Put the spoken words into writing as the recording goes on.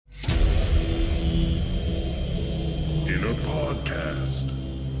podcast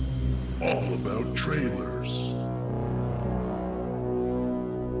all about trailers.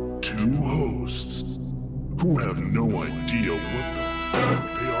 Two hosts who have no idea what the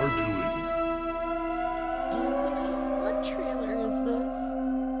fuck they are doing. Anthony, what trailer is this?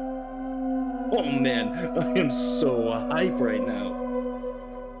 Oh man, I am so hype right now.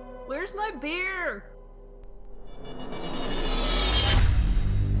 Where's my beer?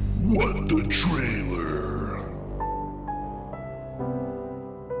 What the trailer?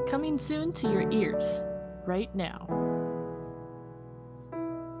 Coming soon to your ears, right now.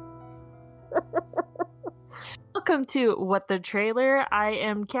 Welcome to What the Trailer. I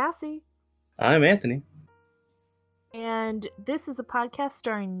am Cassie. I'm Anthony. And this is a podcast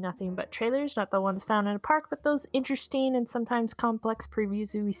starring nothing but trailers, not the ones found in a park, but those interesting and sometimes complex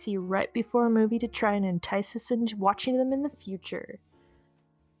previews we see right before a movie to try and entice us into watching them in the future.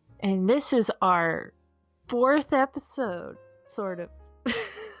 And this is our 4th episode, sort of.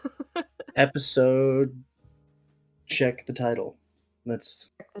 Episode. Check the title. That's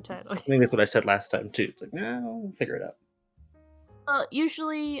The title. I think that's what I said last time too. It's like, we'll figure it out.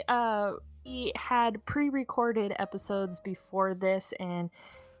 Usually, we had pre-recorded episodes before this, and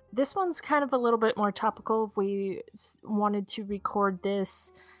this one's kind of a little bit more topical. We wanted to record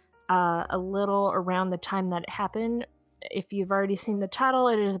this a little around the time that it happened. If you've already seen the title,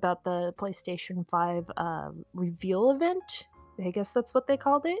 it is about the PlayStation 5 reveal event. I guess that's what they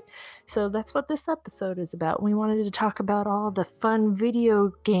called it. So that's what this episode is about. We wanted to talk about all the fun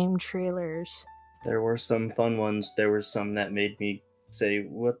video game trailers. There were some fun ones. There were some that made me say,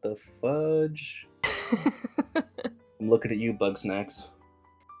 what the fudge? I'm looking at you, Bugsnax.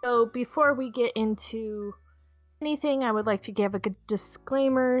 So before we get into anything, I would like to give a good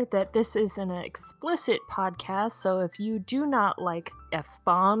disclaimer that this is an explicit podcast, so if you do not like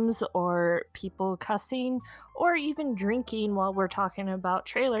F-bombs or people cussing or even drinking while we're talking about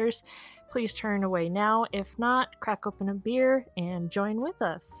trailers, please turn away now. If not, crack open a beer and join with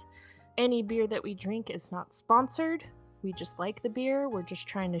us. Any beer that we drink is not sponsored. We just like the beer. We're just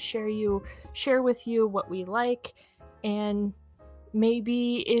trying to share with you what we like, and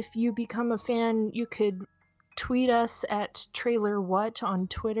maybe if you become a fan, you could tweet us at TrailerWhat on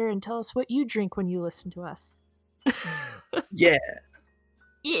Twitter and tell us what you drink when you listen to us. Yeah.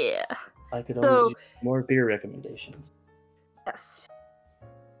 Yeah. I could always use more beer recommendations. Yes.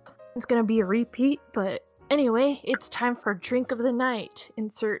 It's gonna be a repeat, but anyway, it's time for Drink of the Night.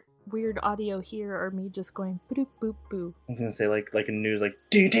 Insert weird audio here or me just going boop boop boo. I was gonna say like a news like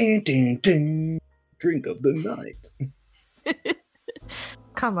ding ding ding ding. Drink of the night.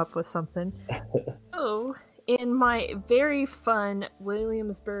 Come up with something. Oh, in my very fun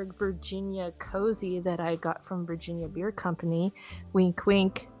Williamsburg, Virginia cozy that I got from Virginia Beer Company, wink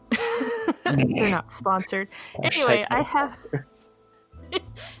wink, they're not sponsored. Anyway, I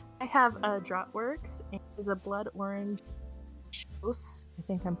have Drotworks, and it's a blood orange juice. I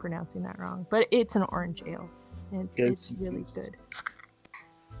think I'm pronouncing that wrong, but it's an orange ale, and it's really good.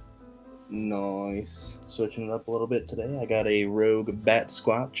 Nice. Switching it up a little bit today, I got a Rogue Bat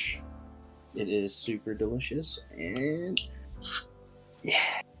Squatch. It is super delicious, and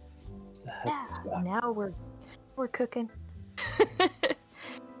yeah. Now we're cooking.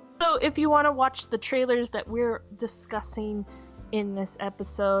 So if you want to watch the trailers that we're discussing in this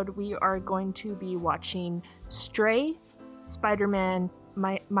episode, we are going to be watching Stray, Spider-Man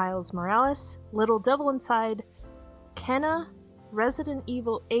Miles Morales, Little Devil Inside, Kenna, Resident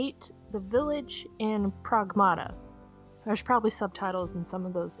Evil 8, The Village, and Pragmata. There's probably subtitles in some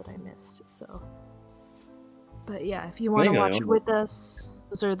of those that I missed, so. But yeah, if you want to watch with us,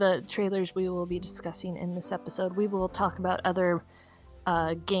 those are the trailers we will be discussing in this episode. We will talk about other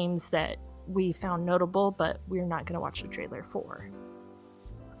games that we found notable, but we're not going to watch the trailer for.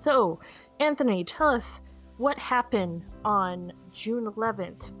 So, Anthony, tell us what happened on June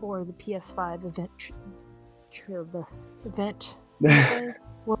 11th for the PS5 event.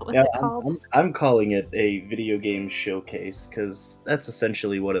 What was it called? I'm calling it a video game showcase because that's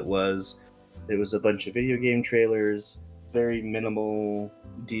essentially what it was. There was a bunch of video game trailers, very minimal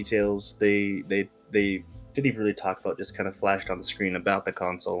details. They didn't even really talk about, just kind of flashed on the screen about the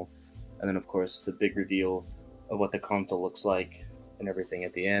console, and then of course the big reveal of what the console looks like and everything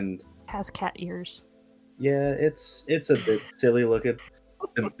at the end. Has cat ears. Yeah, it's a bit silly looking.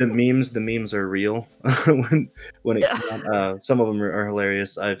 The memes are real when it comes out. Some of them are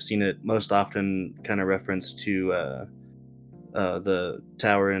hilarious. I've seen it most often kind of referenced to the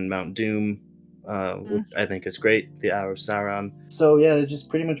tower in Mount Doom, which I think is great, the Hour of Sauron. So yeah, it just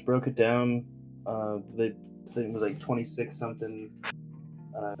pretty much broke it down. The thing was like 26 something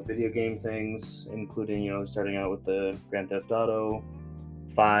video game things, including starting out with the Grand Theft Auto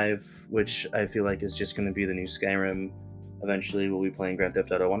 5, which I feel like is just going to be the new Skyrim. Eventually, we'll be playing Grand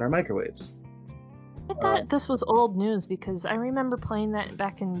Theft Auto on our microwaves. I thought this was old news because I remember playing that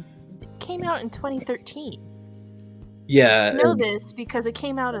back in. It came out in 2013. Yeah. I know this because it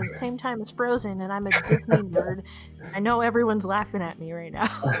came out at the same time as Frozen, and I'm a Disney nerd. I know everyone's laughing at me right now.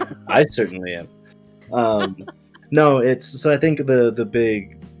 I certainly am. No, so I think the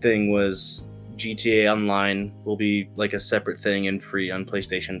big thing was GTA Online will be like a separate thing and free on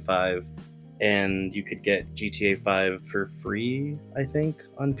PlayStation 5, and you could get GTA 5 for free, I think,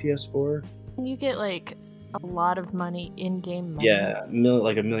 on PS4. You get like a lot of money, in-game money. Yeah,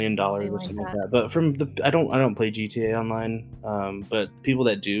 like $1 million or Something like something like that. that. But from I don't play GTA Online. But people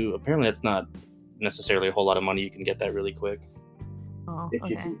that do, apparently that's not necessarily a whole lot of money. You can get that really quick Oh, if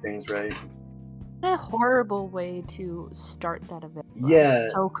you okay. do things right. What a horrible way to start that event. Yeah.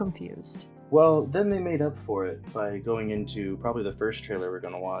 I'm so confused. Well, then they made up for it by going into probably the first trailer we're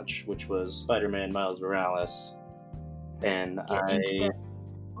gonna watch, which was Spider-Man Miles Morales, and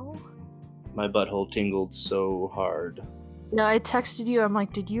my butthole tingled so hard. No, I texted you. I'm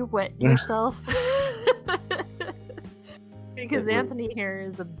like, did you wet yourself? Because Anthony here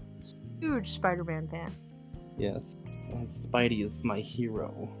is a huge Spider-Man fan. Yes, Spidey is my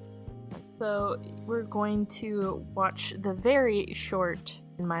hero. So we're going to watch the very short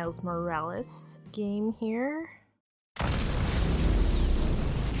Miles Morales game here.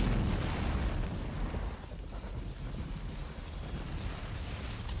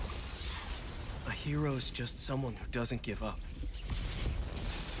 A hero's just someone who doesn't give up.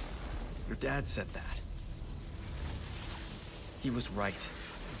 Your dad said that. He was right.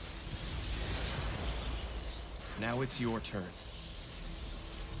 Now it's your turn.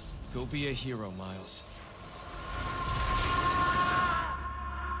 Go be a hero, Miles.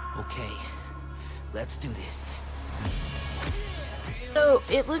 Okay, let's do this. So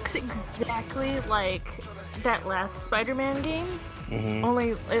it looks exactly like that last Spider-Man game. Mm-hmm. Only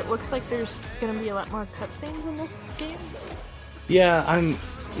it looks like there's gonna be a lot more cutscenes in this game. Yeah,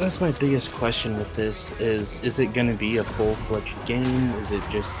 that's my biggest question with this is it gonna be a full-fledged game? Is it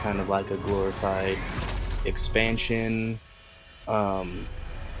just kind of like a glorified expansion? I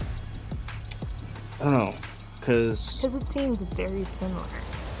don't know, because it seems very similar.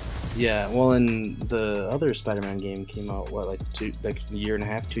 Yeah, well, and the other Spider-Man game came out like a year and a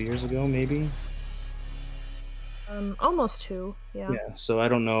half, 2 years ago, maybe. Almost 2. Yeah. Yeah, so I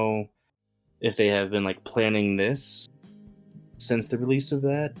don't know if they have been like planning this since the release of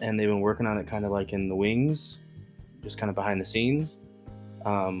that, and they've been working on it kind of like in the wings, just kind of behind the scenes,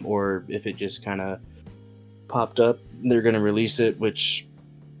 or if it just kind of popped up. They're gonna release it, which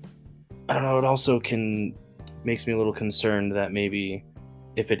I don't know. It also makes me a little concerned that maybe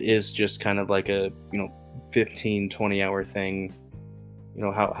if it is just kind of like a 15-20 hour thing,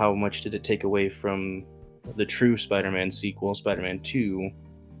 how much did it take away from the true Spider-Man sequel, Spider-Man 2,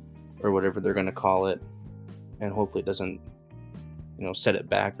 or whatever they're going to call it, and hopefully it doesn't set it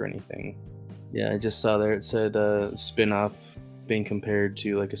back or anything. Yeah, I just saw there it said spin-off being compared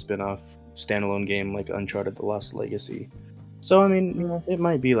to like a spin-off standalone game like Uncharted: The Lost Legacy. So I mean, it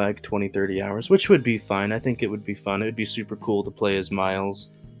might be like 20-30 hours, which would be fine. I think it would be fun. It would be super cool to play as Miles,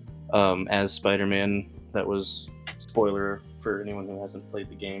 as Spider-Man. That was, spoiler for anyone who hasn't played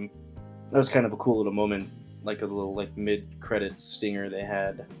the game, that was kind of a cool little moment, like a little like mid-credit stinger they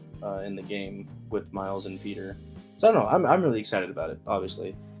had in the game with Miles and Peter. So I don't know. I'm really excited about it.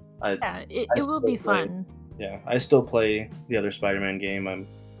 Obviously, it will be fun. Yeah, I still play the other Spider-Man game. I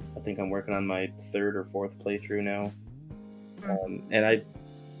think I'm working on my 3rd or 4th playthrough now. And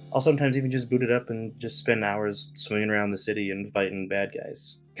I'll sometimes even just boot it up and just spend hours swinging around the city and fighting bad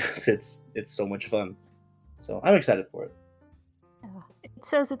guys, because it's so much fun. So I'm excited for it. Yeah. It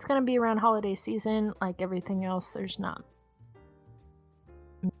says it's going to be around holiday season, like everything else. There's no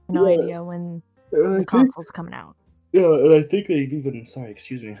idea when the console's coming out. Yeah, and I think they've even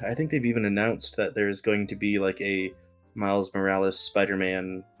I think they've even announced that there's going to be like a Miles Morales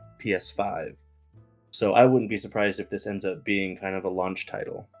Spider-Man PS5. So I wouldn't be surprised if this ends up being kind of a launch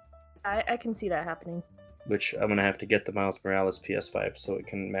title. I can see that happening. Which I'm going to have to get the Miles Morales PS5 so it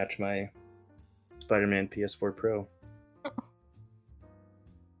can match my Spider-Man PS4 Pro.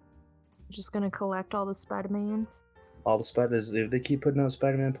 Just going to collect all the Spider-Mans? All the Spiders. If they keep putting out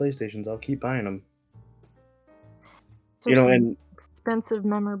Spider-Man PlayStations, I'll keep buying them. So and expensive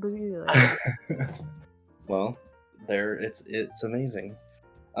memorabilia. Well, it's amazing.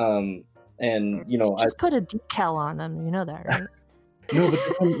 And just put a decal on them, you know that, right? No, but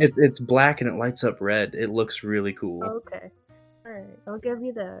it's black and it lights up red. It looks really cool. Okay, all right, I'll give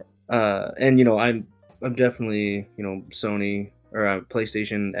you that. And I'm definitely Sony or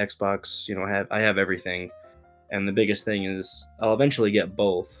PlayStation, Xbox. I have everything, and the biggest thing is I'll eventually get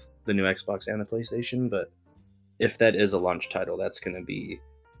both the new Xbox and the PlayStation. But if that is a launch title, that's going to be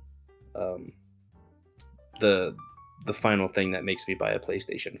um, the final thing that makes me buy a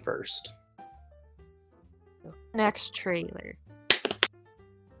PlayStation first. Next trailer.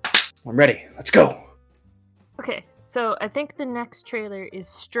 I'm ready. Let's go. Okay, so I think the next trailer is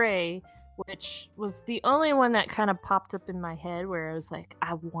Stray, which was the only one that kind of popped up in my head where I was like,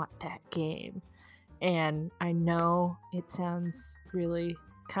 I want that game. And I know it sounds really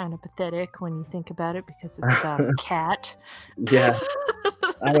kind of pathetic when you think about it because it's about a cat. Yeah.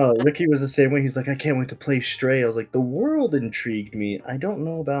 I don't know. Ricky was the same way. He's like, I can't wait to play Stray. I was like, the world intrigued me. I don't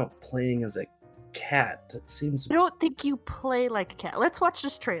know about playing as a cat. It seems. I don't think you play like a cat. Let's watch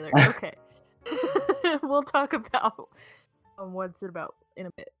this trailer. Okay. We'll talk about what's it about in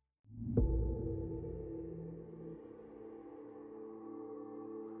a bit.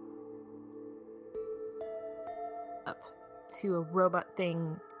 Up to a robot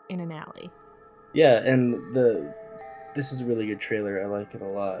thing in an alley. Yeah, and this is a really good trailer. I like it a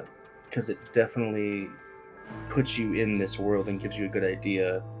lot because it definitely puts you in this world and gives you a good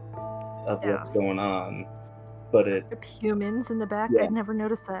idea of what's going on. But it humans in the back. Yeah. I've never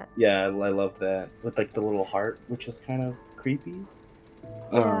noticed that. Yeah, I love that with like the little heart, which is kind of creepy.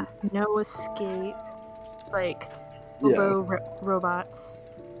 Yeah, no escape. Like robots.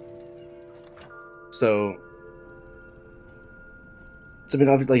 So I mean,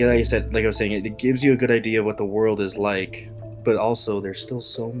 obviously, like I said, like I was saying, it gives you a good idea of what the world is like, but also there's still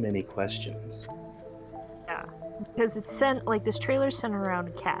so many questions. Yeah, because it's this trailer's centered around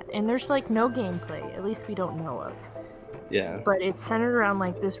a cat, and there's like no gameplay, at least we don't know of. Yeah. But it's centered around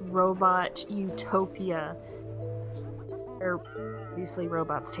like this robot utopia where obviously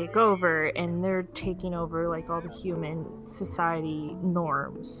robots take over, and they're taking over like all the human society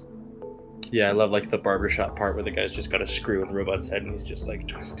norms. Yeah, I love like the barbershop part where the guy's just got a screw in the robot's head and he's just like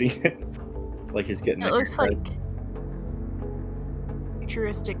twisting it. Like he's getting it looks like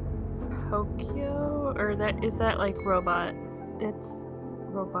futuristic Tokyo, or is that like robot? It's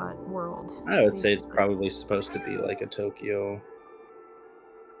robot world. I would say it's probably supposed to be like a Tokyo.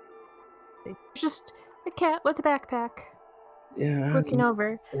 Just a cat with a backpack. Yeah, looking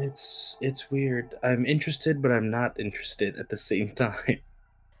over. It's weird. I'm interested, but I'm not interested at the same time.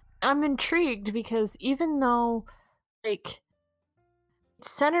 I'm intrigued because even though, like, it's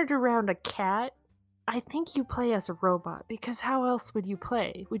centered around a cat, I think you play as a robot, because how else would you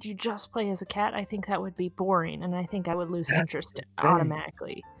play? Would you just play as a cat? I think that would be boring, and I think I would lose interest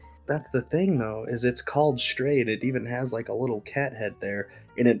automatically. That's the thing, though, is it's called Stray, and it even has, like, a little cat head there,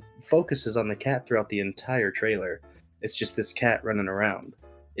 and it focuses on the cat throughout the entire trailer. It's just this cat running around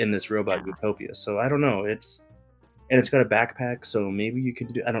in this robot utopia, so I don't know, and it's got a backpack, so maybe you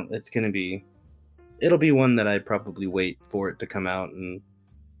could do. It'll be one that I probably wait for it to come out and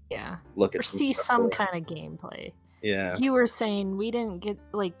look at. Or see some kind of gameplay. Yeah. You were saying we didn't get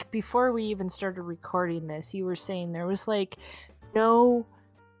before we even started recording this. You were saying there was no,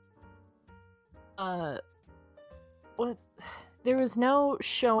 there was no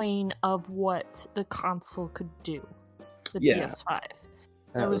showing of what the console could do. The PS5.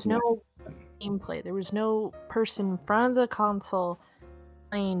 There was no gameplay. There was no person in front of the console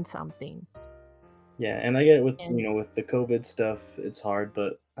playing something. Yeah, and I get it with with the COVID stuff, it's hard,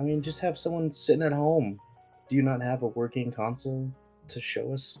 but I mean, just have someone sitting at home. Do you not have a working console to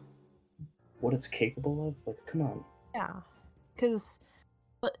show us what it's capable of? Like, come on. Yeah, because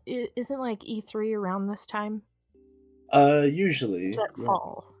isn't E3 around this time? Usually. Is that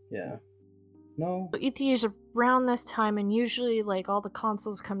fall? Yeah. No. E3 is around this time, and usually all the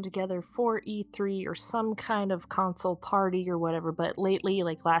consoles come together for E3 or some kind of console party or whatever, but lately,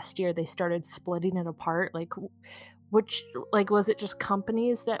 last year, they started splitting it apart. Was it just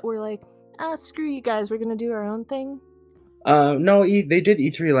companies that were screw you guys, we're gonna do our own thing? No, they did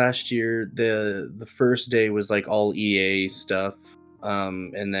E3 last year. The first day was all EA stuff,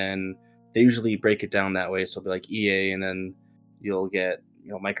 and then they usually break it down that way, so it'll be EA, and then you'll get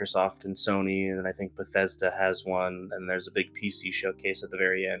Microsoft and Sony, and I think Bethesda has one, and there's a big PC showcase at the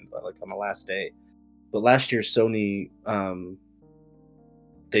very end, on the last day. But last year, Sony,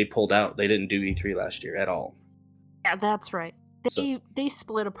 they pulled out. They didn't do E3 last year at all. Yeah, that's right. They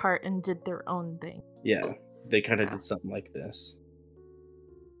split apart and did their own thing. Yeah, they kind of did something like this.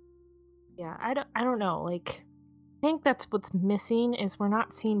 Yeah, I don't know. I think that's what's missing is we're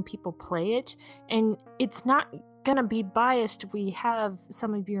not seeing people play it, and it's not gonna be biased if we have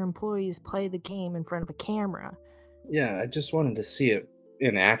some of your employees play the game in front of a camera. Yeah, I just wanted to see it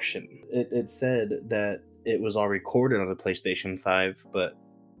in action. It said that it was all recorded on the PlayStation 5, but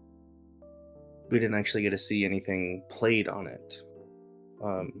we didn't actually get to see anything played on it.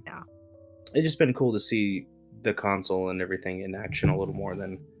 Yeah. It's just been cool to see the console and everything in action a little more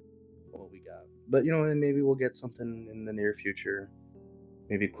than what we got. But and maybe we'll get something in the near future,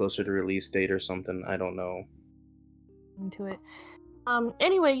 maybe closer to release date or something. I don't know. Into it.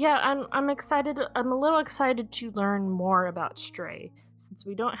 Anyway, yeah, I'm excited. I'm a little excited to learn more about Stray since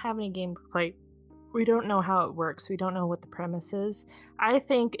we don't have any gameplay. We don't know how it works. We don't know what the premise is. I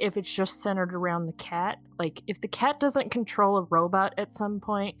think if it's just centered around the cat, like if the cat doesn't control a robot at some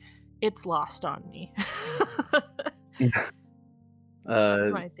point, it's lost on me. That's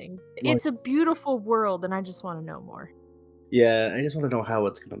my thing. It's a beautiful world, and I just want to know more. Yeah, I just want to know how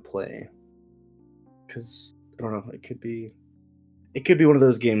it's gonna play. Cause I don't know, it could be one of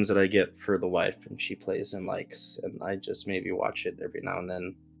those games that I get for the wife and she plays and likes, and I just maybe watch it every now and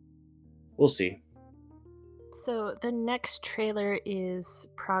then. We'll see. So the next trailer is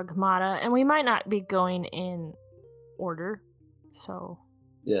Pragmata, and we might not be going in order. So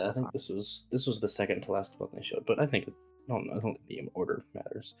yeah, I think this was the second to last one they showed, but I think I don't think the order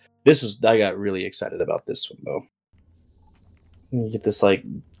matters. I got really excited about this one though. You get this like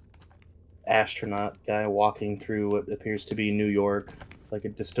astronaut guy walking through what appears to be New York, like a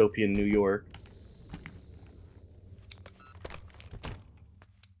dystopian New York.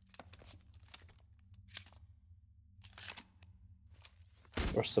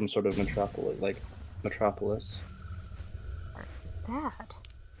 Or some sort of metropolis. What is that?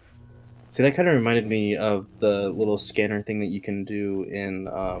 See, that kind of reminded me of the little scanner thing that you can do in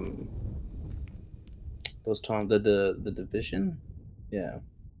the Division. Yeah.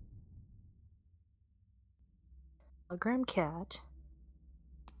 Hologram cat.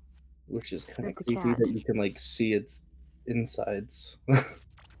 Which is kind of There's a creepy cat. that you can like see its insides. You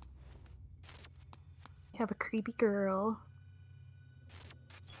have a creepy girl.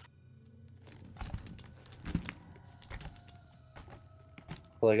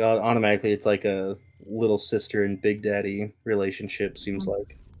 Like automatically, it's like a little sister and big daddy relationship. Seems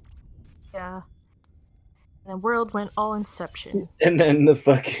like. Yeah. And the world went all Inception. And then the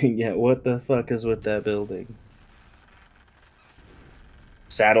fucking what the fuck is with that building?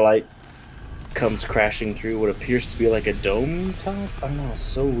 Satellite comes crashing through what appears to be like a dome top. I don't know. It's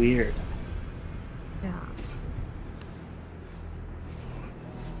so weird. Yeah.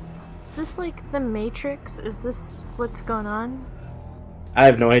 Is this like the Matrix? Is this what's going on? I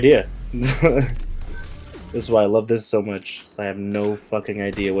have no idea. This is why I love this so much. I have no fucking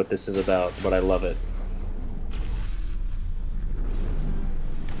idea what this is about, but I love it.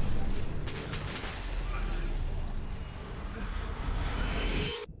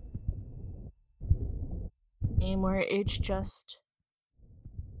 Game where it's just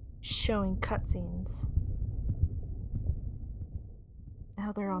showing cutscenes.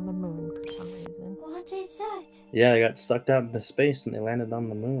 Now they're on the moon for some reason. What is that? Yeah, they got sucked out into space and they landed on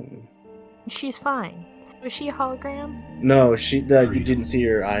the moon. She's fine. So is she a hologram? No, you didn't see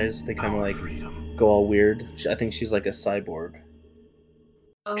her eyes. They kind of like go all weird. I think she's like a cyborg.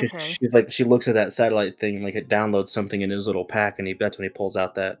 Okay. She looks at that satellite thing, like it downloads something in his little pack, and that's when he pulls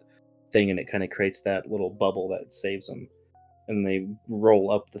out that thing, and it kind of creates that little bubble that saves him. And they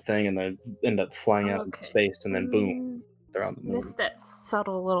roll up the thing, and they end up flying out into space, and then boom, they're on the moon. Missed that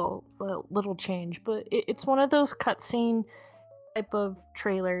subtle little change, but it's one of those cutscene type of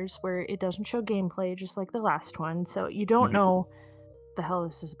trailers where it doesn't show gameplay, just like the last one, so you don't know the hell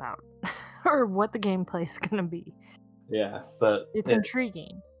this is about or what the gameplay is gonna be. Yeah, but it's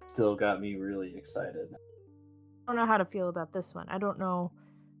intriguing. Still got me really excited. I don't know how to feel about this one. I don't know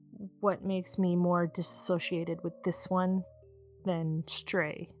what makes me more disassociated with this one than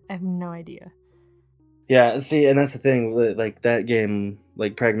Stray. I have no idea. Yeah, see, and that's the thing. Like that game,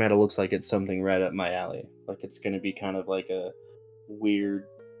 like Pragmata, looks like it's something right up my alley. Like it's gonna be kind of like a weird,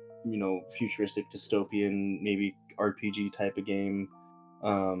 futuristic dystopian, maybe RPG type of game.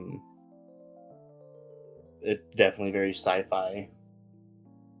 It's definitely very sci-fi.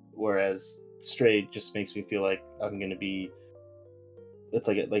 Whereas Stray just makes me feel like I'm gonna be. It's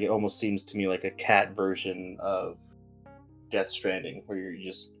like it almost seems to me like a cat version of Death Stranding, where you're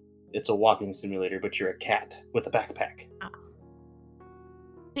just. It's a walking simulator, but you're a cat with a backpack.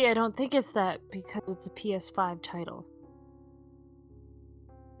 See, I don't think it's that because it's a PS5 title.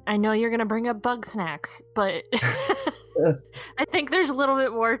 I know you're gonna bring up Bugsnax, but I think there's a little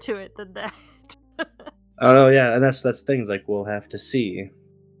bit more to it than that. Oh yeah, and that's things like we'll have to see.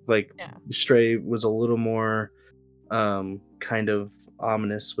 Like Stray was a little more kind of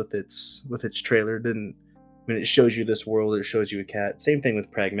ominous with its trailer. It shows you this world, it shows you a cat. Same thing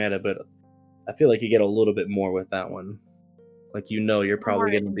with Pragmata, but I feel like you get a little bit more with that one. Like you're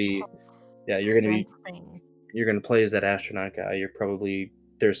probably More going to be intense you're going to be suspense thing. you're going to play as that astronaut guy. You're probably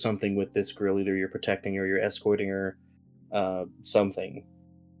there's something with this girl, either you're protecting or you're escorting her, something.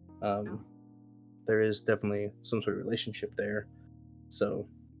 There is definitely some sort of relationship there. So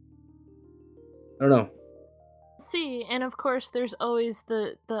I don't know. See, and of course, there's always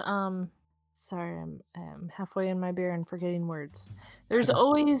the Sorry, I'm halfway in my beer and forgetting words. There's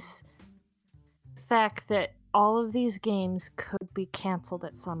always the fact that all of these games could be canceled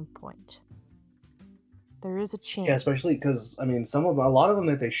at some point. There is a chance. Yeah, especially because I mean, a lot of them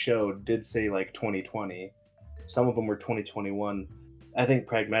that they showed did say like 2020. Some of them were 2021. I think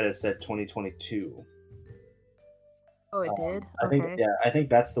Pragmata said 2022. Oh, it did. I think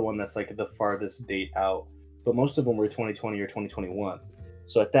that's the one that's like the farthest date out. But most of them were 2020 or 2021.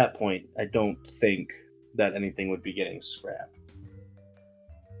 So at that point, I don't think that anything would be getting scrapped.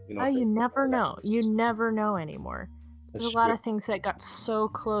 You never know. You never know anymore. There's a lot of things that got so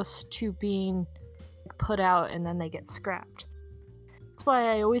close to being put out and then they get scrapped. That's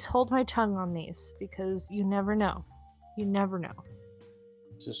why I always hold my tongue on these, because you never know. You never know.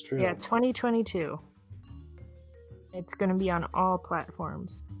 This is true. Yeah, 2022. It's going to be on all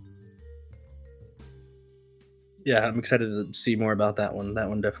platforms. Yeah, I'm excited to see more about that one. That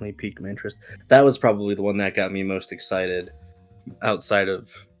one definitely piqued my interest. That was probably the one that got me most excited outside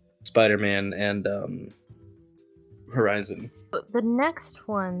of Spider-Man and Horizon. The next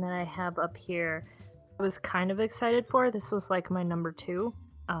one that I have up here, I was kind of excited for. This was like my number 2.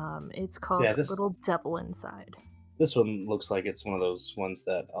 It's called Little Devil Inside. This one looks like it's one of those ones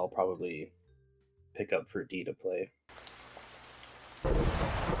that I'll probably pick up for D to play.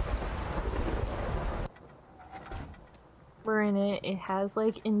 We're in it. It has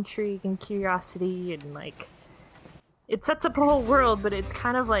like intrigue and curiosity and like it sets up a whole world, but it's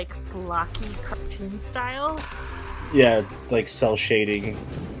kind of like blocky cartoon style. Yeah, like cell shading.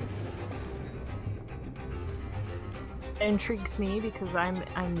 It intrigues me because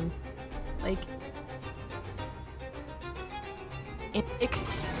I'm like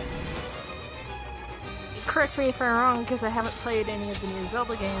correct me if I'm wrong, because I haven't played any of the new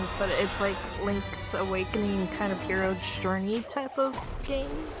Zelda games, but it's like Link's Awakening kind of hero journey type of game.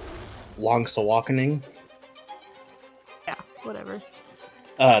 Link's Awakening? Yeah, whatever.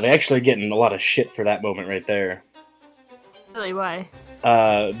 They actually are getting a lot of shit for that moment right there. Really, why?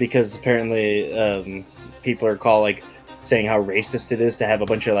 Because apparently people are saying how racist it is to have a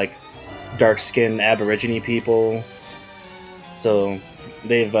bunch of like dark-skinned Aborigine people. So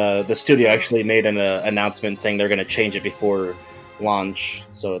they've the studio actually made an announcement saying they're going to change it before launch,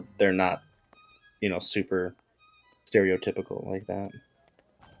 so they're not, super stereotypical like that.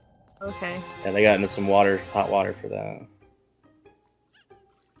 Okay. Yeah, they got into some hot water for that.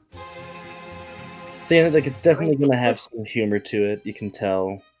 So yeah, like it's definitely going to have some humor to it. You can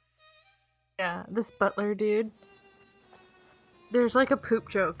tell. Yeah, this butler dude. There's like a poop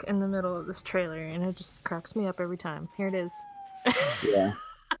joke in the middle of this trailer, and it just cracks me up every time. Here it is. Yeah.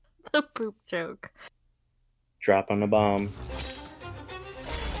 The poop joke. Dropping a bomb.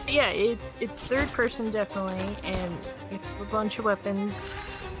 Yeah, it's third person definitely, and you have a bunch of weapons.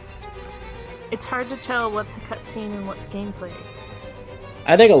 It's hard to tell what's a cutscene and what's gameplay.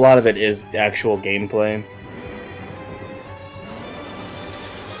 I think a lot of it is actual gameplay.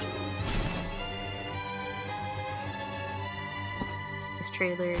 This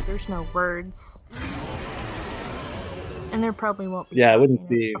trailer, there's no words. And there probably won't be. Yeah, it wouldn't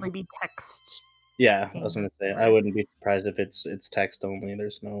be. Probably be text. Yeah, I was gonna say I wouldn't be surprised if it's text only.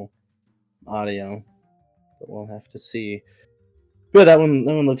 There's no audio, but we'll have to see. But that one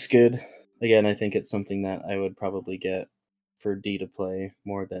looks good. Again, I think it's something that I would probably get for D to play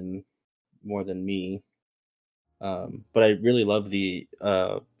more than me. But I really love the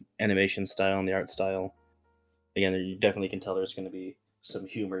animation style and the art style. Again, you definitely can tell there's going to be some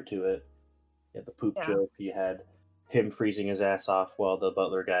humor to it. You had the poop joke. You had him freezing his ass off while the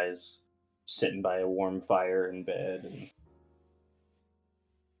butler guy's sitting by a warm fire in bed. And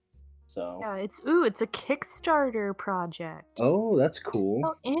so yeah, it's a Kickstarter project. Oh, that's cool.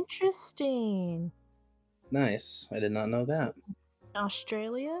 Oh, interesting. Nice. I did not know that.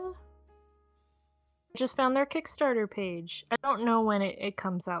 Australia? I just found their Kickstarter page. I don't know when it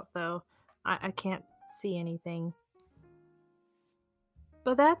comes out though. I can't see anything.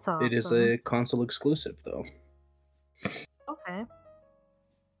 But that's awesome. It is a console exclusive though. Okay.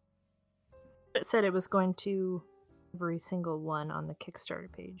 It said it was going to every single one on the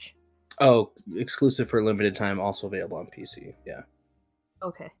Kickstarter page. Oh, exclusive for a limited time, also available on PC. Yeah.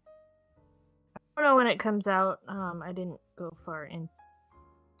 Okay. I don't know when it comes out. I didn't go far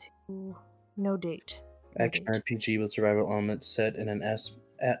into No date. No Action date. RPG with survival elements set in an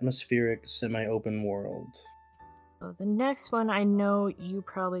atmospheric, semi-open world. So the next one I know you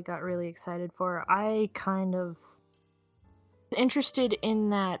probably got really excited for. I kind of interested in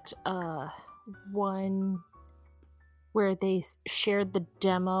that one where they shared the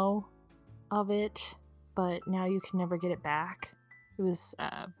demo of it, but now you can never get it back. It was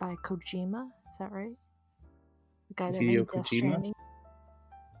by Kojima, is that right? The guy that Hideo made Death Kojima? Stranding.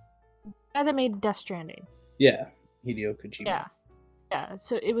 The guy that made Death Stranding. Yeah, Hideo Kojima. Yeah,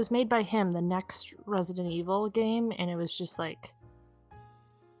 so it was made by him, the next Resident Evil game, and it was just like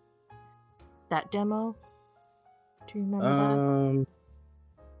that demo. Do you remember that?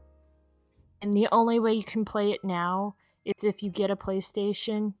 And the only way you can play it now is if you get a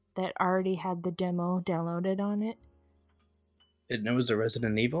PlayStation that already had the demo downloaded on it. It was a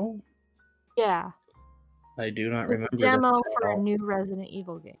Resident Evil? Yeah. I do not It was remember a demo this at for a all. new Resident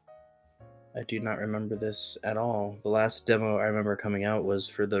Evil game. I do not remember this at all. The last demo I remember coming out was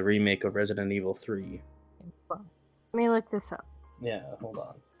for the remake of Resident Evil 3. Well, let me look this up. Yeah, hold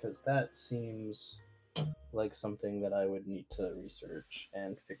on, because that seems like something that I would need to research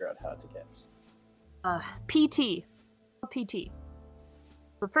and figure out how to get. PT. PT.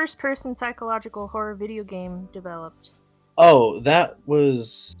 The first-person psychological horror video game developed. Oh, that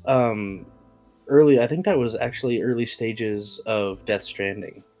was early. I think that was actually early stages of Death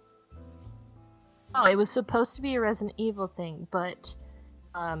Stranding. Oh, it was supposed to be a Resident Evil thing, but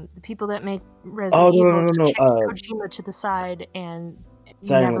the people that make Resident Evil kicked Kojima to the side and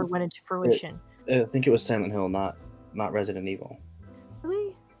never went into fruition. I think it was Silent Hill, not Resident Evil.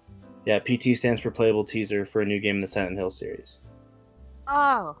 Really? Yeah, PT stands for Playable Teaser for a new game in the Silent Hill series.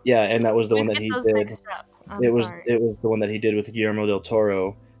 Oh. Yeah, and that was the one that he did. Mixed up. It was the one that he did with Guillermo del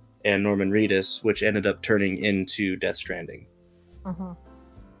Toro and Norman Reedus, which ended up turning into Death Stranding. Mm-hmm.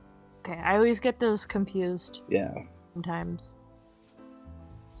 Okay, I always get those confused. Yeah. Sometimes.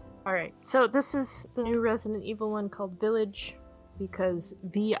 Alright, so this is the new Resident Evil one called Village, because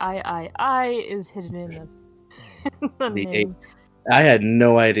VIII is hidden in this. the name. I had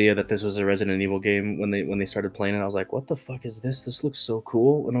no idea that this was a Resident Evil game when they started playing it. I was like, what the fuck is this? This looks so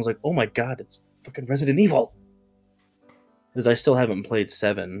cool. And I was like, oh my god, it's fucking Resident Evil. Because I still haven't played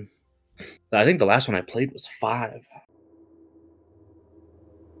 7. I think the last one I played was 5.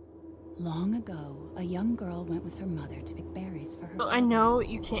 Long ago, a young girl went with her mother to pick berries for her. Well, I know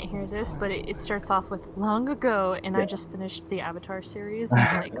you can't hear this, but it starts off with long ago, and I just finished the Avatar series,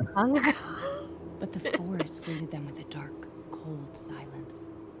 like, long ago. But the forest greeted them with a dark, cold silence.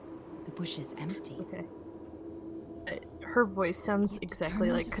 The bush is empty. Okay. Her voice sounds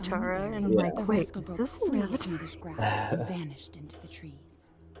exactly like Katara, and I'm like, wait, is this an Avatar? Grass and vanished into the trees.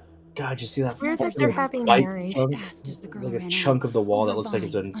 God, you see that? It's weird that they're having narration. Like a chunk of the wall that looks like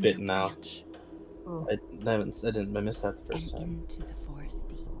it's been bitten out. Oh. I missed that the first time. Into the forest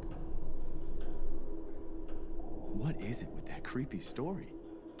deep. What is it with that creepy story?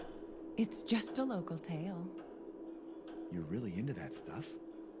 It's just a local tale. You're really into that stuff?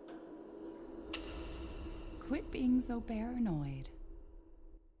 Quit being so paranoid.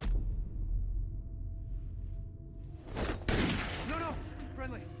 No!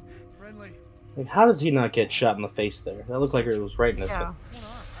 Friendly. Like, how does he not get shot in the face there? That looked like it was right in his face.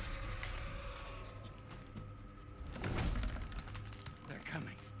 They're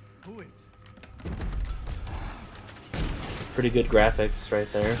coming. Who is? Pretty good graphics right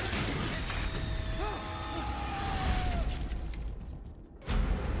there.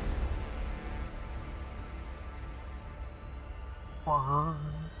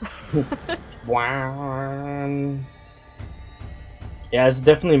 Yeah, it's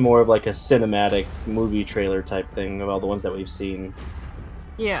definitely more of like a cinematic movie trailer type thing of all the ones that we've seen.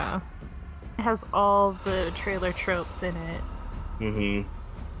 Yeah. It has all the trailer tropes in it. Mm-hmm.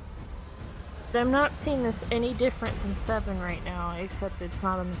 But I'm not seeing this any different than 7 right now, except it's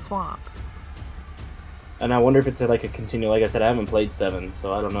not in the swamp. And I wonder if it's like a like I said, I haven't played 7,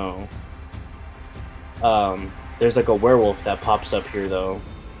 so I don't know. There's like a werewolf that pops up here though.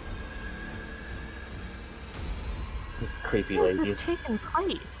 It's a creepy lady. How is this taking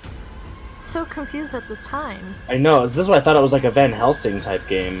place? So confused at the time. I know, this is why I thought it was like a Van Helsing type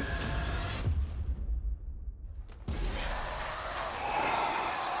game.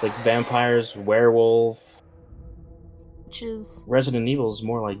 Like vampires, werewolf. Witches. Resident Evil is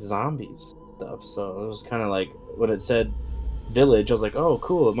more like zombies stuff, so it was kind of like when it said Village, I was like, oh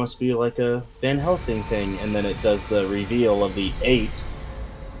cool, it must be like a Van Helsing thing, and then it does the reveal of the 8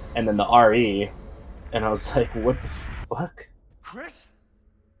 and then the RE, and I was like, what the fuck? Chris?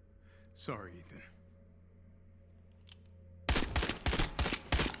 Sorry, Ethan.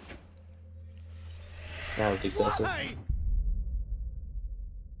 That was excessive. Why?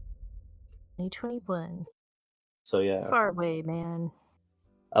 2021. So yeah, Far away, man.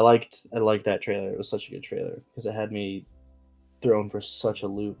 I liked that trailer. It was such a good trailer because it had me thrown for such a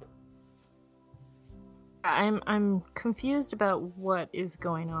loop. I'm confused about what is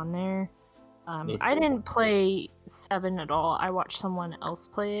going on there. Me I too. didn't play 7 at all. I watched someone else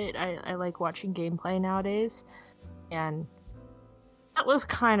play it. I like watching gameplay nowadays, and that was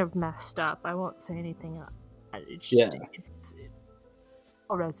kind of messed up. I won't say anything. It's just,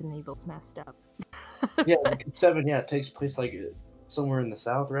 all Resident Evil's messed up. Yeah, like 7. Yeah, it takes place like somewhere in the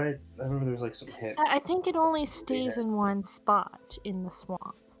south, right? I remember there's like some hints. I think it only stays in one spot in the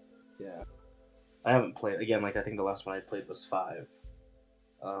swamp. Yeah, I haven't played again. Like I think the last one I played was 5,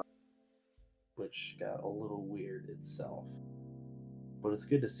 which got a little weird itself. But it's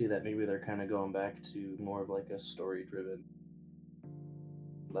good to see that maybe they're kind of going back to more of like a story-driven,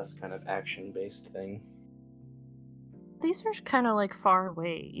 less kind of action-based thing. These are kind of like far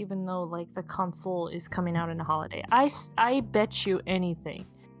away, even though like the console is coming out in a holiday. I bet you anything.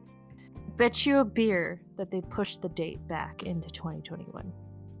 Bet you a beer that they pushed the date back into 2021.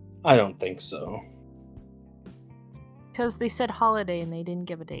 I don't think so. Because they said holiday and they didn't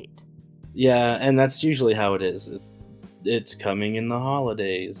give a date. Yeah, and that's usually how it is. It's coming in the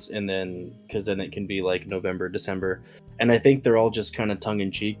holidays, and then because then it can be like November, December, and I think they're all just kind of tongue in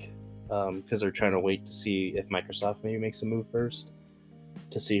cheek, because they're trying to wait to see if Microsoft maybe makes a move first,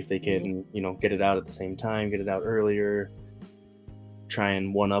 to see if they can get it out at the same time, get it out earlier, try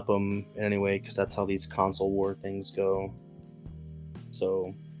and one up them in any way, because that's how these console war things go.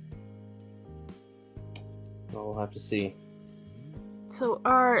 So we'll have to see. So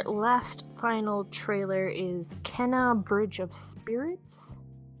our last final trailer is Kena Bridge of Spirits.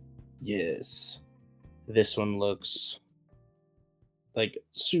 Yes. This one looks like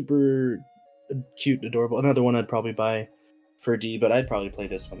super cute and adorable. Another one I'd probably buy for D, but I'd probably play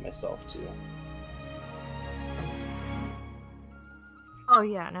this one myself too. Oh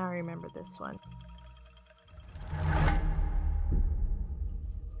yeah, now I remember this one.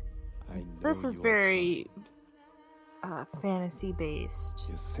 This is very fantasy based.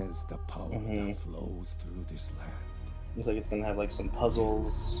 You sense the power that flows through this land. Looks like it's gonna have like some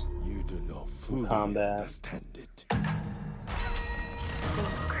puzzles, You do not fully combat. understand it.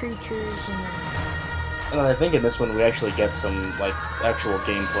 Creatures and And I think in this one we actually get some like actual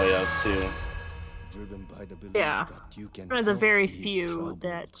gameplay of too. Driven by the belief yeah, that you can one of the help very these few troubled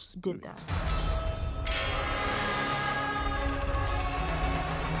that did that. spirits.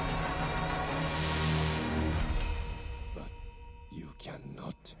 But you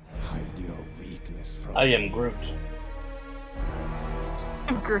cannot hide your weakness from I am Groot.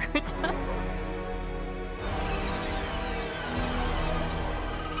 Groot.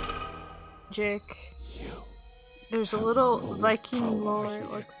 Jake. you. There's a Have little no Viking power lore, here.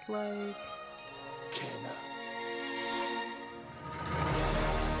 it looks like. Kena.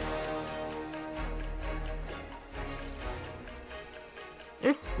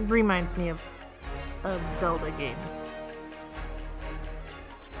 This reminds me of Zelda games.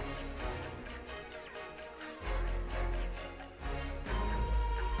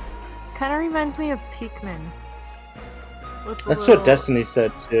 Kind of reminds me of Pikmin. With the That's little, what Destiny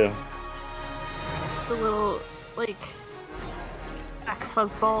said too. The little, like, back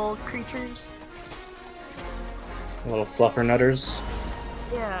fuzzball creatures. Little fluffernutters.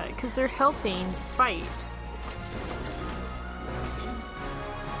 Yeah, because they're helping fight.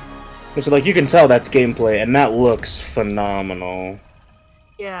 Which like you can tell that's gameplay, and that looks phenomenal.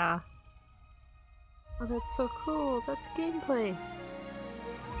 Yeah. Oh, that's so cool. That's gameplay.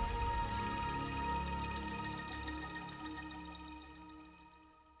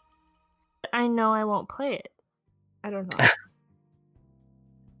 I know I won't play it. I don't know.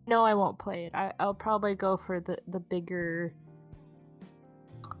 No, I won't play it. I'll probably go for the bigger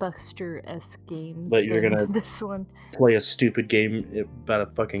blockbuster-esque games. But you're than gonna- this one. Play a stupid game about a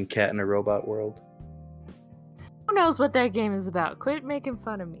fucking cat in a robot world. Who knows what that game is about? Quit making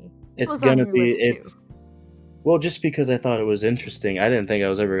fun of me. It It's was on gonna your be list, too. well, just because I thought it was interesting. I didn't think I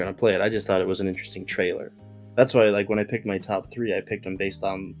was ever gonna play it. I just thought it was an interesting trailer. That's why, like, when I picked my top 3, I picked them based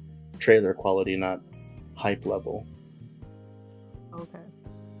on trailer quality, not hype level. Okay.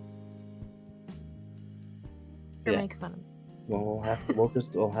 You're Yeah. making fun of me. Well,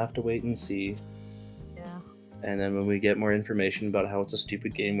 we'll have to wait and see. Yeah. And then when we get more information about how it's a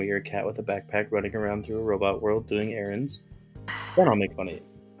stupid game where you're a cat with a backpack running around through a robot world doing errands, then I'll make fun of you.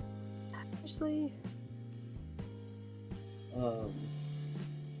 Actually,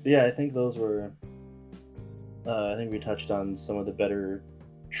 Yeah, I think those were. I think we touched on some of the better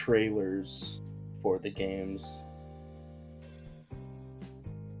trailers for the games.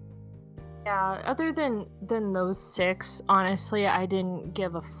 Yeah, other than those 6, honestly, I didn't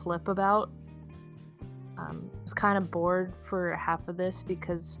give a flip about. I was kind of bored for half of this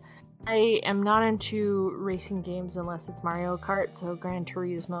because I am not into racing games unless it's Mario Kart, so Gran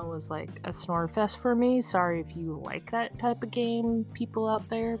Turismo was like a snore fest for me. Sorry if you like that type of game, people out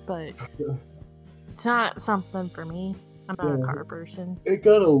there, but it's not something for me. I'm not a car person. It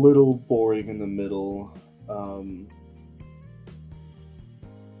got a little boring in the middle.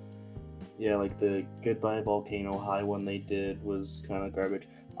 Yeah, like the Goodbye Volcano High one they did was kind of garbage.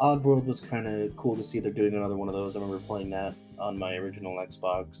 Oddworld was kind of cool to see they're doing another one of those. I remember playing that on my original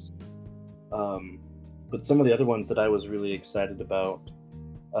Xbox. But some of the other ones that I was really excited about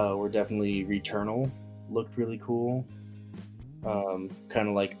were definitely Returnal. Looked really cool. Kind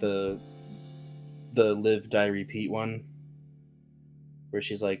of like the Live, Die, Repeat one, where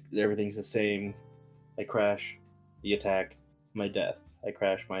she's like, everything's the same. I crash, the attack, my death. I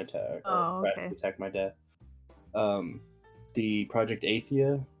crash, my attack. Oh, crash, okay. the attack, my death. The Project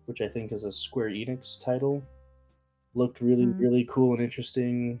Athia, which I think is a Square Enix title, looked really, really cool and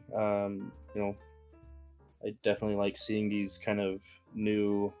interesting. You know, I definitely like seeing these kind of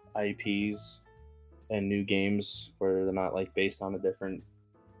new IPs and new games where they're not like based on a different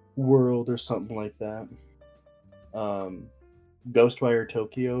world or something like that. Ghostwire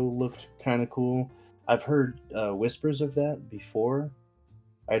Tokyo looked kind of cool. I've heard whispers of that before.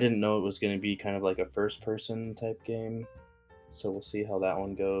 I didn't know it was going to be kind of like a first-person type game, so we'll see how that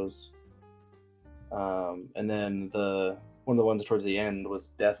one goes. And then one of the ones towards the end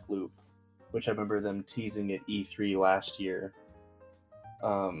was Deathloop, which I remember them teasing at E3 last year.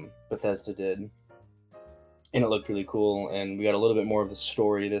 Bethesda did. And it looked really cool, and we got a little bit more of the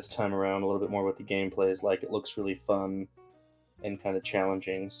story this time around, a little bit more what the gameplay is like. It looks really fun and kind of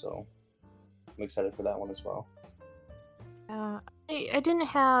challenging, so I'm excited for that one as well. I didn't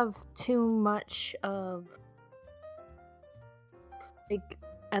have too much of like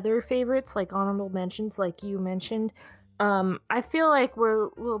other favorites, like honorable mentions, like you mentioned. I feel like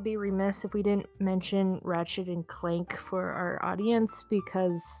we'll be remiss if we didn't mention Ratchet and Clank for our audience,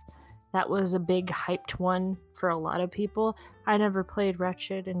 because that was a big hyped one for a lot of people. I never played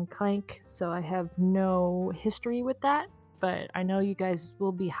Ratchet and Clank, so I have no history with that, but I know you guys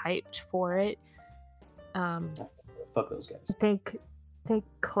will be hyped for it. Fuck those guys. I think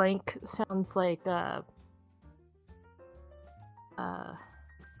Clank sounds like damn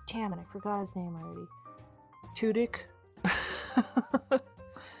it, I forgot his name already. Tudyk.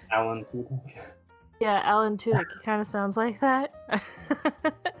 Alan Tudyk. Yeah, Alan Tudyk. He kind of sounds like that.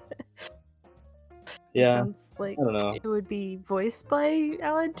 Yeah. Sounds like I don't know. it would be voiced by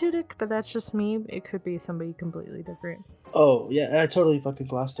Alan Tudyk, but that's just me. It could be somebody completely different. Oh, yeah, I totally fucking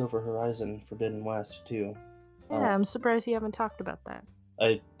glossed over Horizon Forbidden West, too. Yeah, I'm surprised you haven't talked about that.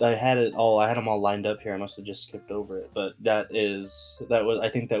 I had them all lined up here. I must have just skipped over it, but I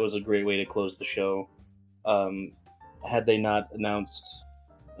think that was a great way to close the show. Had they not announced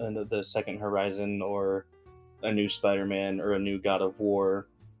the second Horizon or a new Spider-Man or a new God of War,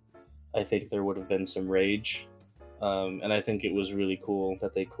 I think there would have been some rage. And I think it was really cool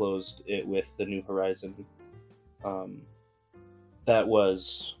that they closed it with the new Horizon. That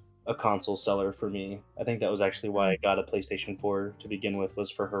was a console seller for me. I think that was actually why I got a PlayStation 4 to begin with, was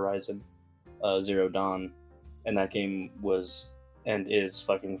for Horizon Zero Dawn. And that game was and is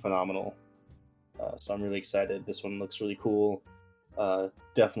fucking phenomenal. So I'm really excited. This one looks really cool.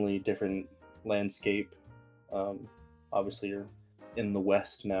 Definitely different landscape. Obviously you're in the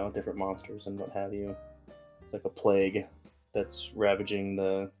West now, different monsters and what have you. Like a plague that's ravaging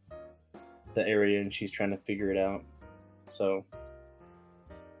the area, and she's trying to figure it out. So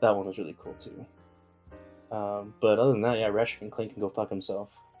that one was really cool too. But other than that, yeah, Ratchet and Clank can go fuck himself.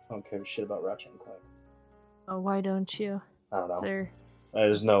 I don't care shit about Ratchet and Clank. Oh, why don't you? I don't know. Sir.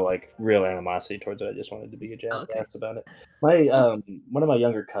 There's no like real animosity towards it. I just wanted to be a jackass Okay. about it. My one of my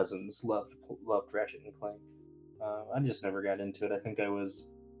younger cousins loved Ratchet and Clank. I just never got into it. I think I was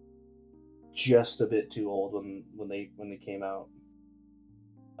just a bit too old when they came out.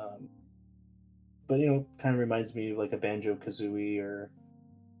 But you know, kind of reminds me of like a Banjo-Kazooie or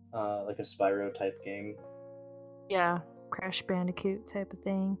like a Spyro type game. Yeah, Crash Bandicoot type of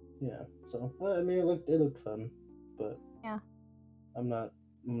thing. Yeah. So I mean, it looked fun, but yeah, I'm not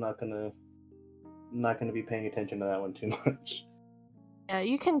gonna be paying attention to that one too much. Yeah,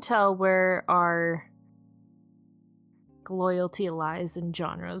 you can tell where our loyalty lies in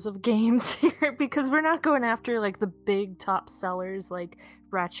genres of games here, because we're not going after like the big top sellers like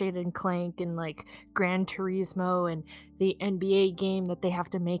Ratchet and Clank and like Gran Turismo and the NBA game that they have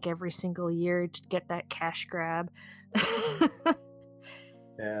to make every single year to get that cash grab.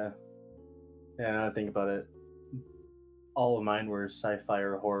 Yeah. Yeah, now I think about it, all of mine were sci-fi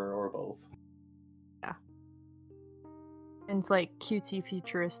or horror or both. Yeah. And it's like cutesy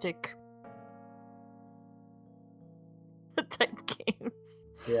futuristic type games.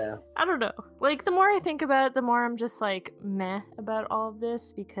 Yeah. I don't know. Like, the more I think about it, the more I'm just like meh about all of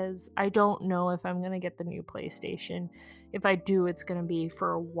this, because I don't know if I'm gonna get the new PlayStation. If I do, it's gonna be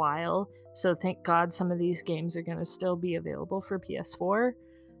for a while. So thank God some of these games are gonna still be available for PS4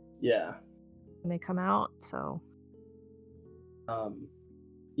 Yeah. when they come out. So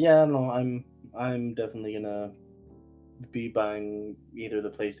Yeah, no, I'm definitely gonna be buying either the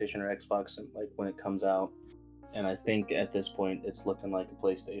PlayStation or Xbox like when it comes out. And I think at this point it's looking like a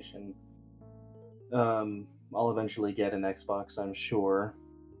PlayStation. I'll eventually get an Xbox, I'm sure,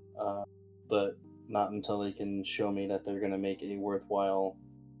 but not until they can show me that they're gonna make a worthwhile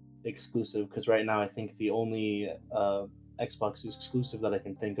exclusive. Because right now I think the only Xbox exclusive that I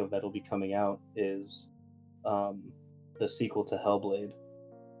can think of that'll be coming out is the sequel to Hellblade.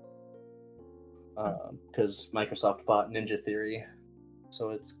 Because Microsoft bought Ninja Theory, so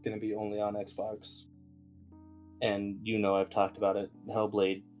it's gonna be only on Xbox. And I've talked about it.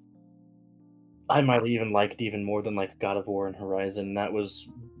 Hellblade, I might have even liked even more than like God of War and Horizon. That was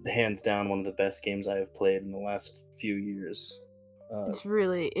hands down one of the best games I have played in the last few years. it's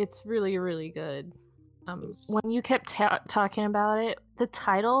really good. When you kept talking about it, the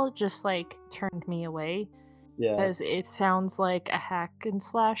title just like turned me away. Yeah, Because it sounds like a hack and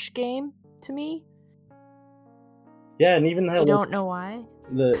slash game to me. yeah, and even how I don't know why.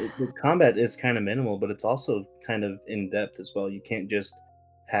 the combat is kind of minimal, but it's also kind of in depth as well. You can't just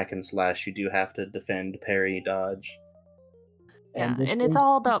hack and slash. You do have to defend, parry, dodge. Yeah, and it's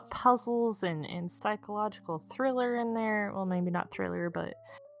all about puzzles and psychological thriller in there. Well, maybe not thriller, but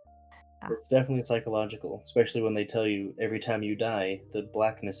It's definitely psychological, especially when they tell you every time you die, the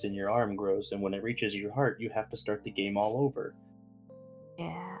blackness in your arm grows, and when it reaches your heart, you have to start the game all over.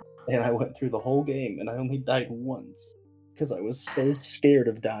 yeah. And I went through the whole game, and I only died once because I was so scared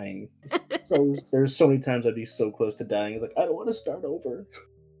of dying. So there's so many times I'd be so close to dying. It's like, I don't want to start over.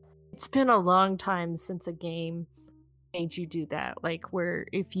 It's been a long time since a game made you do that. Like, where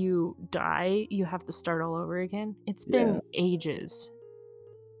if you die, you have to start all over again. It's been ages.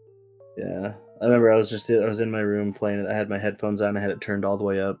 Yeah, I remember I was in my room playing it. I had my headphones on. I had it turned all the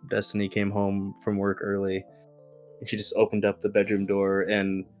way up. Destiny came home from work early, and she just opened up the bedroom door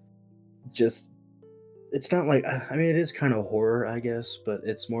and just. It's not like, I mean, it is kind of horror, I guess, but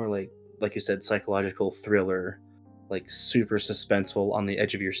it's more like you said, psychological thriller, like super suspenseful, on the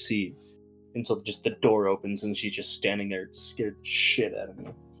edge of your seat. And so just the door opens and she's just standing there, scared the shit out of me.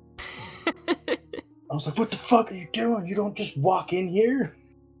 I was like, what the fuck are you doing? You don't just walk in here?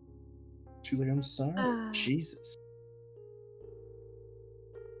 She's like, I'm sorry. Jesus.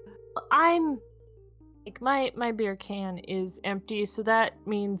 I'm like, my beer can is empty, so that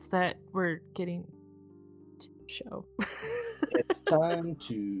means that we're getting to the show. It's time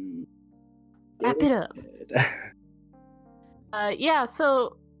to wrap it up. Bed. Yeah,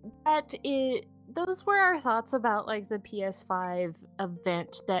 so those were our thoughts about like the PS5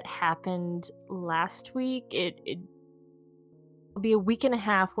 event that happened last week. It'll be a week and a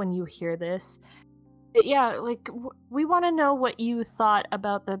half when you hear this. But yeah, like we want to know what you thought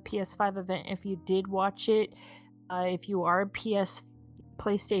about the PS5 event if you did watch it. If you are a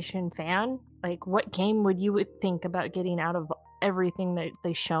PlayStation fan, like what game would you think about getting out of everything that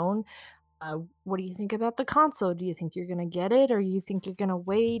they shown? What do you think about the console? Do you think you're gonna get it, or you think you're gonna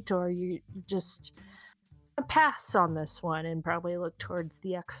wait, or you just pass on this one and probably look towards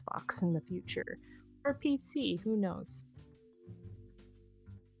the Xbox in the future or PC? Who knows?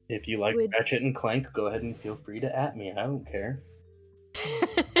 If you like Ratchet and Clank, go ahead and feel free to at me. I don't care.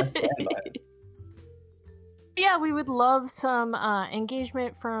 Yeah, we would love some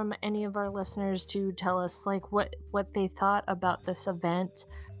engagement from any of our listeners to tell us like what they thought about this event.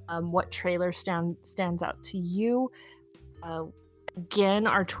 What trailer stands out to you? Again,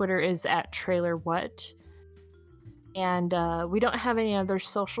 our Twitter is at TrailerWhat. And we don't have any other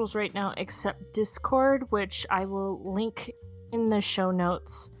socials right now except Discord, which I will link in the show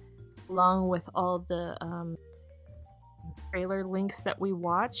notes, along with all the trailer links that we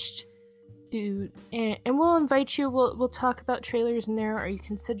watched. And we'll invite you. We'll talk about trailers in there, or you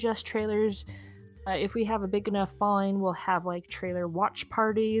can suggest trailers. If we have a big enough following, we'll have like trailer watch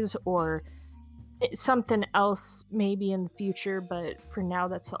parties or something else maybe in the future, but for now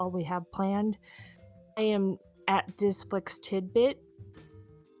that's all we have planned. I am at DisflixTidbit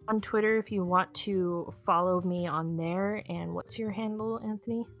on Twitter if you want to follow me on there. And what's your handle,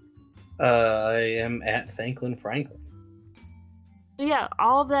 Anthony? I am at Thanklin Franklin. Yeah,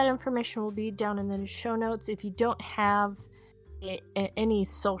 all of that information will be down in the show notes. If you don't have any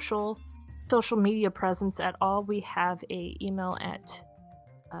social media presence at all, we have a email at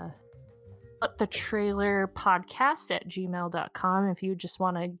thetrailerpodcast@gmail.com if you just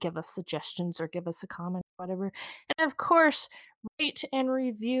want to give us suggestions or give us a comment or whatever. And of course, rate and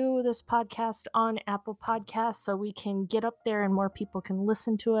review this podcast on Apple Podcasts so we can get up there and more people can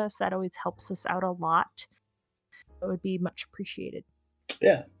listen to us. That always helps us out a lot. It would be much appreciated.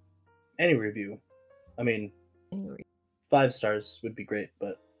 Yeah. Any review. I mean, 5 stars would be great,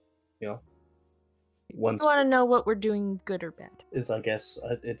 but, you know, one I want to know what we're doing good or bad. is, I guess,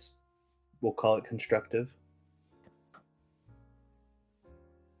 we'll call it constructive.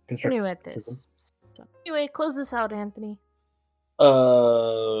 Anyway, anyway, close this out, Anthony.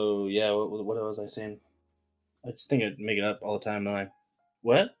 Yeah, what was I saying? I just think I'd make it up all the time, don't I?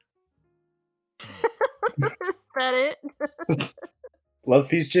 What? Is that it? Love,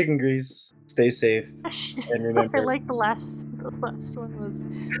 peace, chicken grease. Stay safe. And remember, I like the last one was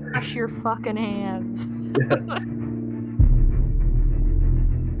wash your fucking hands. Yeah.